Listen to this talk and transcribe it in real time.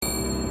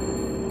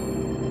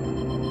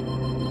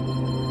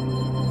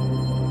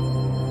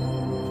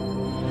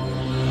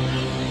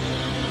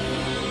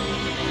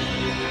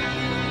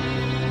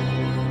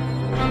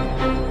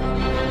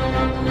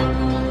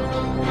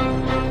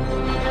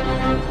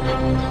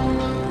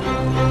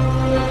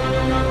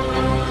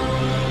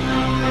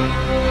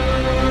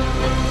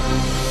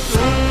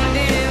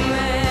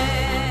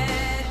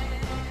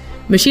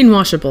Machine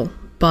Washable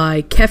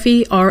by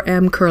Kefi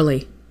R.M.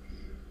 Curley.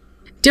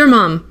 Dear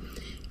Mom,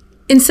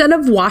 instead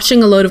of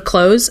washing a load of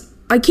clothes,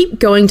 I keep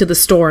going to the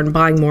store and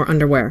buying more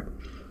underwear.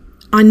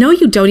 I know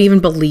you don't even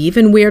believe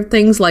in weird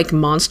things like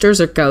monsters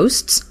or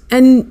ghosts,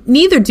 and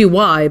neither do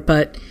I,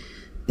 but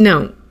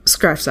no,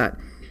 scratch that.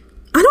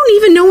 I don't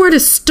even know where to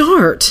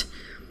start.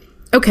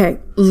 Okay,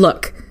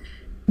 look,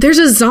 there's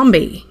a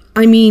zombie,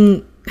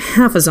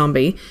 half a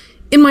zombie,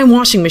 in my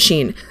washing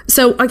machine,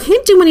 so I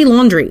can't do any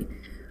laundry.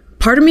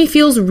 Part of me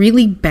feels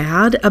really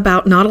bad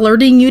about not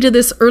alerting you to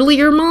this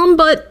earlier, Mom,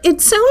 but it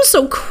sounds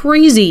so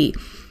crazy.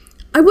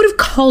 I would have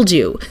called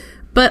you,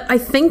 but I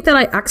think that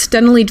I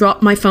accidentally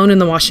dropped my phone in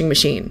the washing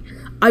machine.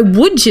 I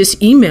would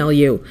just email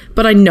you,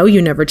 but I know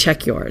you never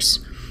check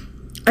yours.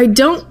 I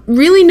don't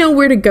really know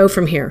where to go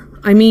from here.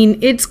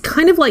 It's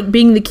kind of like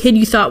being the kid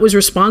you thought was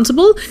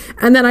responsible,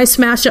 and then I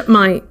smash up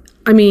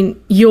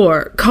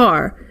your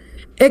car.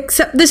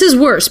 Except this is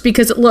worse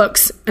because it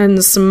looks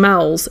and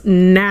smells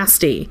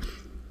nasty.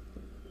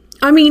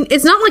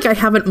 It's not like I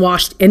haven't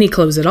washed any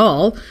clothes at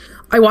all.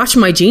 I washed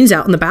my jeans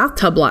out in the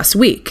bathtub last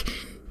week.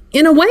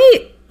 In a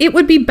way, it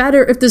would be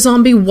better if the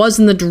zombie was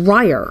in the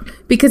dryer,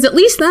 because at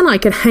least then I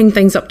could hang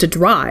things up to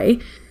dry.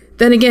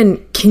 Then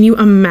again, can you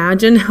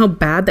imagine how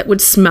bad that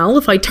would smell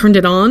if I turned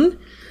it on?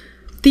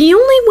 The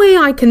only way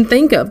I can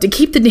think of to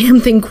keep the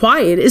damn thing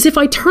quiet is if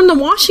I turn the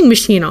washing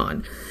machine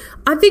on.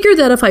 I figured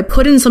that if I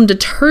put in some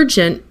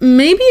detergent,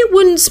 maybe it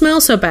wouldn't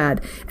smell so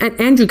bad, and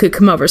Andrew could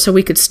come over so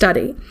we could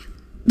study.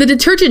 The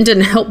detergent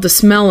didn't help the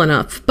smell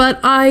enough, but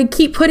I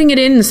keep putting it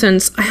in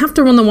since I have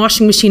to run the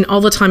washing machine all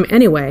the time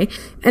anyway,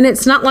 and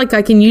it's not like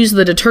I can use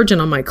the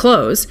detergent on my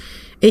clothes.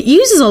 It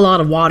uses a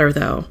lot of water,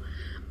 though.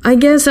 I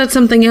guess that's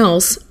something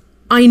else.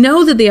 I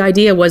know that the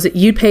idea was that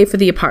you'd pay for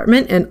the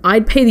apartment and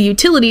I'd pay the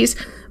utilities,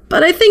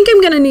 but I think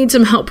I'm going to need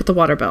some help with the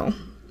water bill.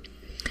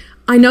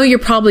 I know you're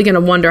probably going to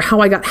wonder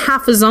how I got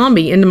half a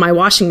zombie into my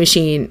washing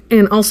machine,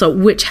 and also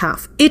which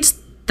half. It's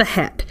the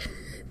head.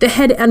 The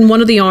head and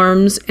one of the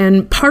arms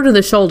and part of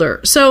the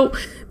shoulder. So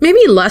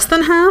maybe less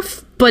than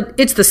half, but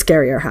it's the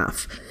scarier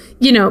half.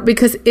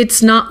 Because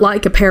it's not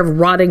like a pair of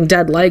rotting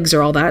dead legs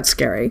or all that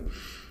scary.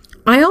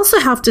 I also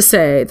have to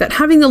say that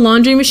having the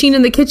laundry machine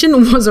in the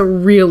kitchen was a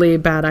really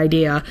bad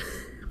idea.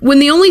 When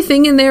the only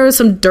thing in there is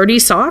some dirty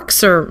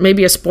socks or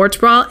maybe a sports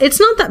bra, it's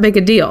not that big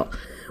a deal.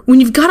 When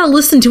you've got to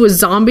listen to a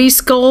zombie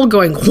skull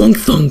going wonk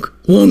thunk,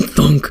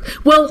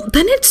 well,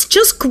 then it's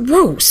just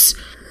gross.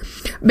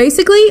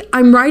 Basically,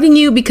 I'm writing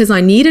you because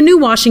I need a new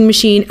washing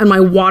machine and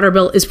my water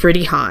bill is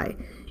pretty high.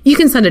 You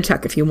can send a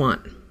check if you want.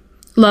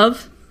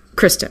 Love,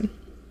 Kristen.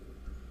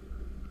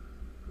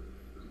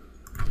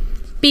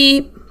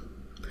 Beep.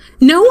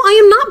 No, I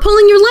am not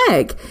pulling your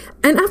leg.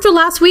 And after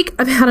last week,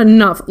 I've had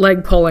enough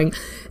leg pulling.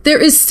 There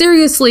is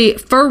seriously,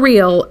 for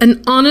real,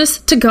 an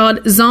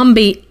honest-to-God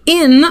zombie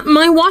in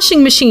my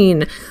washing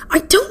machine. I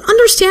don't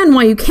understand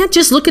why you can't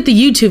just look at the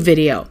YouTube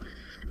video.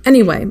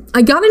 Anyway,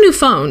 I got a new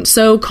phone,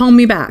 so call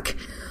me back.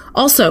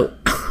 Also,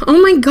 oh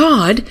my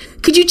God,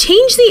 could you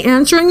change the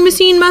answering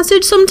machine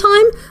message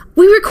sometime?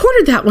 We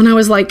recorded that when I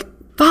was like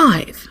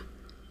 5.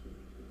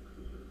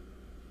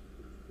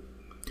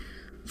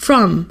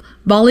 From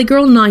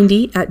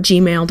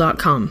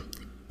volleygirl90@gmail.com.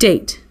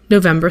 Date,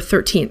 November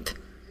 13th.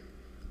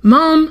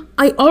 Mom,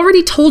 I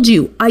already told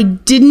you I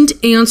didn't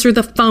answer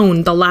the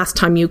phone the last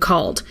time you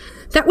called.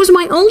 That was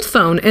my old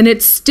phone, and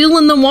it's still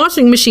in the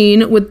washing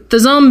machine with the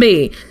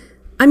zombie.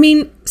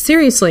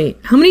 Seriously,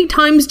 how many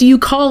times do you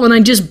call and I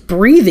just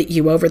breathe at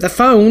you over the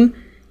phone?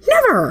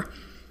 Never.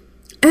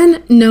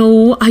 And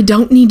no, I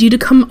don't need you to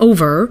come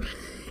over.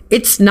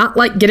 It's not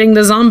like getting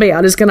the zombie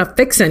out is going to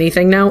fix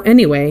anything now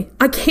anyway.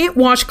 I can't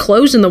wash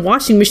clothes in the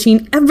washing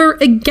machine ever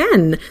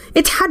again.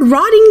 It's had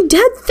rotting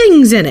dead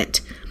things in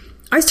it.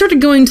 I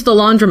started going to the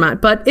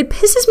laundromat, but it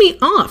pisses me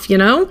off,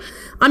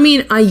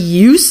 I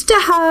used to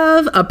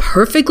have a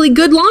perfectly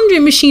good laundry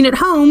machine at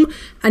home,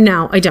 and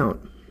now I don't.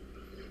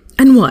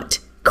 And what?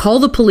 Call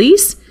the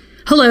police?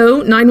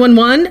 Hello,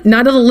 911,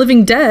 Night of the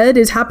Living Dead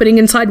is happening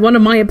inside one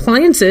of my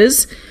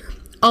appliances.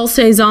 I'll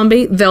say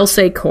zombie, they'll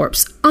say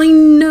corpse. I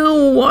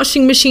know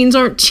washing machines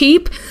aren't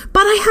cheap,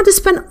 but I had to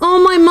spend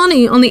all my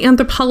money on the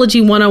Anthropology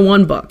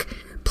 101 book.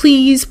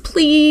 Please,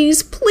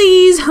 please,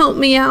 please help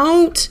me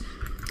out.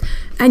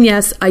 And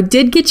yes, I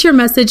did get your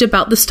message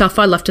about the stuff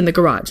I left in the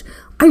garage.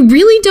 I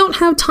really don't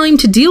have time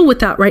to deal with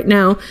that right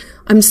now.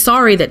 I'm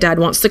sorry that Dad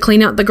wants to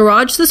clean out the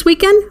garage this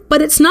weekend,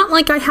 but it's not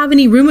like I have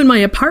any room in my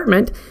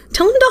apartment.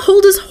 Tell him to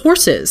hold his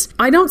horses.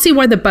 I don't see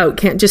why the boat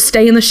can't just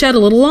stay in the shed a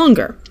little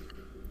longer.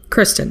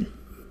 Kristen.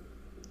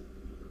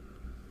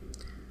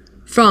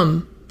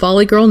 From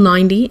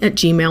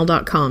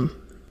volleygirl90@gmail.com.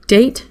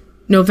 Date,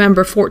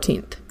 November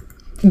 14th.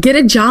 Get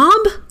a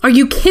job? Are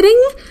you kidding?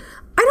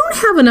 I don't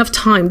have enough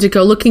time to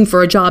go looking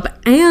for a job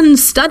and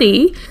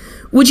study.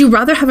 Would you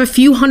rather have a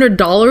few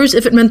 $100s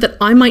if it meant that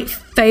I might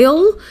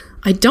fail?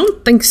 I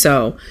don't think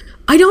so.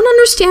 I don't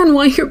understand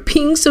why you're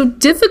being so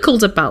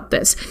difficult about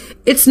this.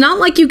 It's not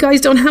like you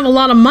guys don't have a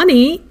lot of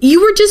money.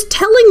 You were just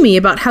telling me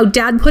about how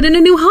Dad put in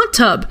a new hot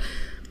tub.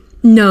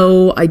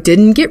 No, I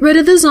didn't get rid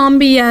of the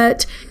zombie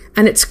yet,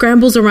 and it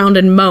scrambles around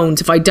and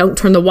moans if I don't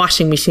turn the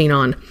washing machine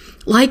on.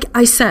 Like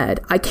I said,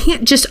 I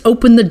can't just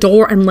open the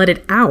door and let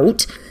it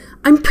out.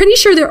 I'm pretty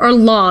sure there are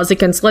laws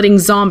against letting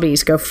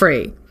zombies go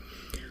free.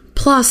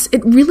 Plus,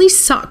 it really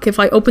suck if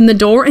I open the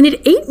door and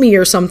it ate me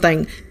or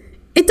something.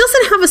 It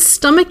doesn't have a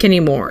stomach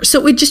anymore,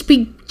 so it'd just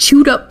be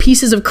chewed up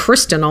pieces of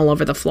Kristen all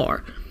over the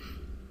floor.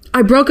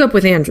 I broke up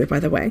with Andrew, by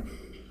the way.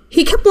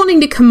 He kept wanting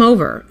to come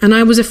over, and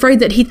I was afraid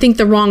that he'd think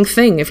the wrong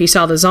thing if he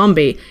saw the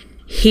zombie.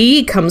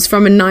 He comes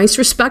from a nice,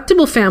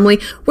 respectable family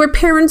where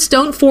parents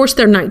don't force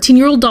their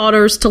 19-year-old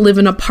daughters to live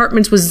in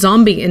apartments with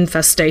zombie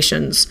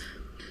infestations.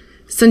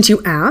 Since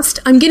you asked,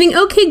 I'm getting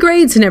okay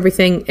grades and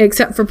everything,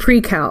 except for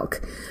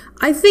pre-calc.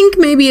 I think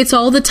maybe it's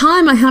all the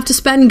time I have to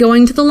spend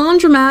going to the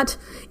laundromat.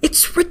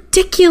 It's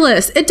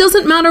ridiculous. It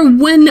doesn't matter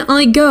when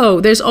I go.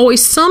 There's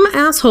always some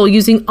asshole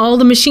using all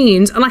the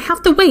machines, and I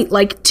have to wait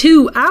like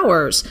 2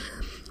 hours.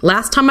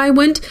 Last time I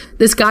went,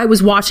 this guy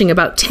was washing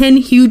about 10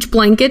 huge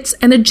blankets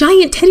and a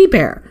giant teddy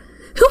bear.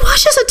 Who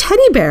washes a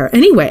teddy bear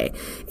anyway?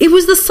 It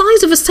was the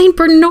size of a St.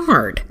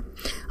 Bernard.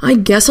 I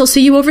guess I'll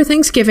see you over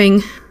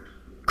Thanksgiving.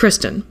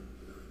 Kristen.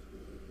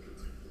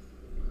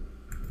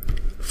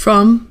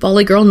 From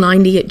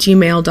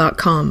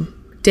volleygirl90@gmail.com.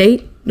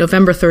 Date,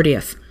 November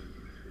 30th.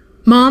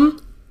 Mom,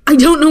 I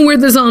don't know where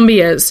the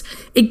zombie is.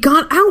 It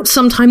got out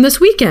sometime this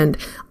weekend.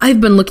 I've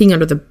been looking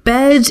under the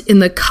beds, in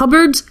the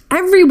cupboards,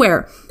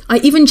 everywhere. I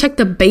even checked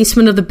the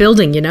basement of the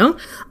building, you know?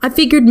 I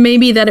figured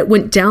maybe that it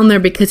went down there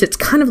because it's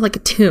kind of like a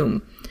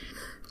tomb.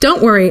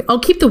 Don't worry, I'll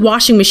keep the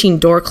washing machine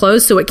door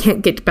closed so it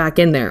can't get back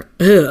in there.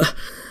 Ugh.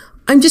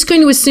 I'm just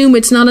going to assume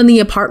it's not in the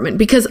apartment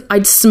because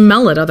I'd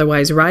smell it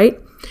otherwise, right?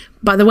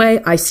 By the way,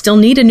 I still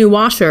need a new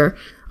washer.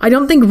 I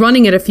don't think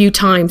running it a few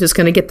times is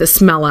going to get the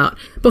smell out.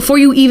 Before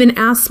you even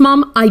asked,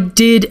 Mom, I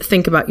did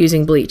think about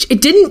using bleach.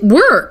 It didn't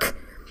work.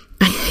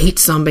 I hate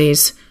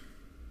zombies.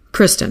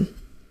 Kristen.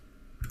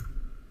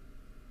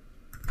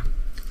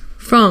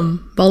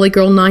 From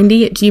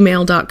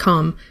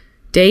volleygirl90@gmail.com.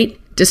 Date,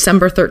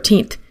 December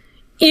 13th.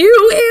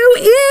 Ew, ew,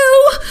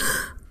 ew!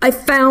 I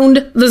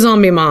found the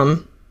zombie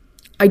mom.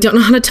 I don't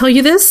know how to tell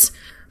you this,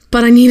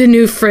 but I need a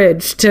new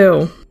fridge,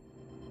 too.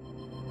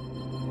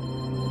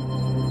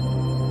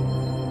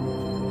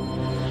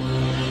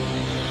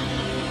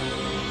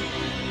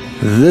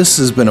 This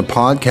has been a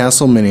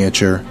PodCastle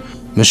miniature.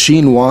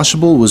 Machine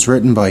Washable was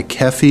written by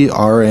Keffy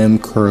R.M.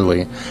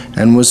 Curley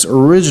and was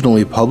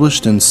originally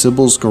published in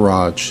Sybil's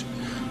Garage.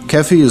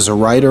 Keffy is a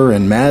writer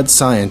and mad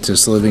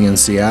scientist living in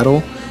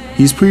Seattle.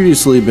 He's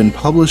previously been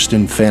published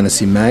in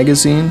Fantasy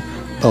Magazine,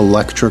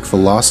 Electric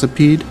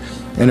Velocipede,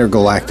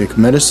 Intergalactic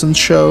Medicine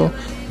Show,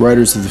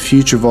 Writers of the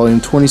Future Volume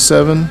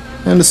 27,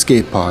 and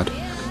Escape Pod.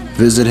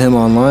 Visit him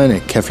online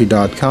at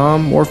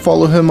Keffy.com or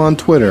follow him on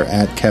Twitter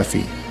at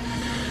Keffy.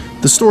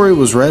 The story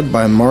was read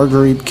by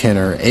Marguerite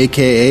Kinner,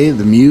 aka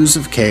the Muse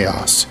of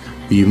Chaos,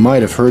 who you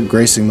might have heard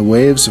gracing the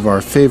waves of our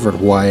favorite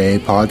YA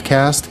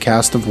podcast,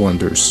 Cast of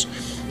Wonders.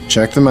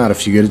 Check them out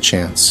if you get a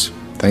chance.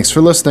 Thanks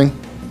for listening.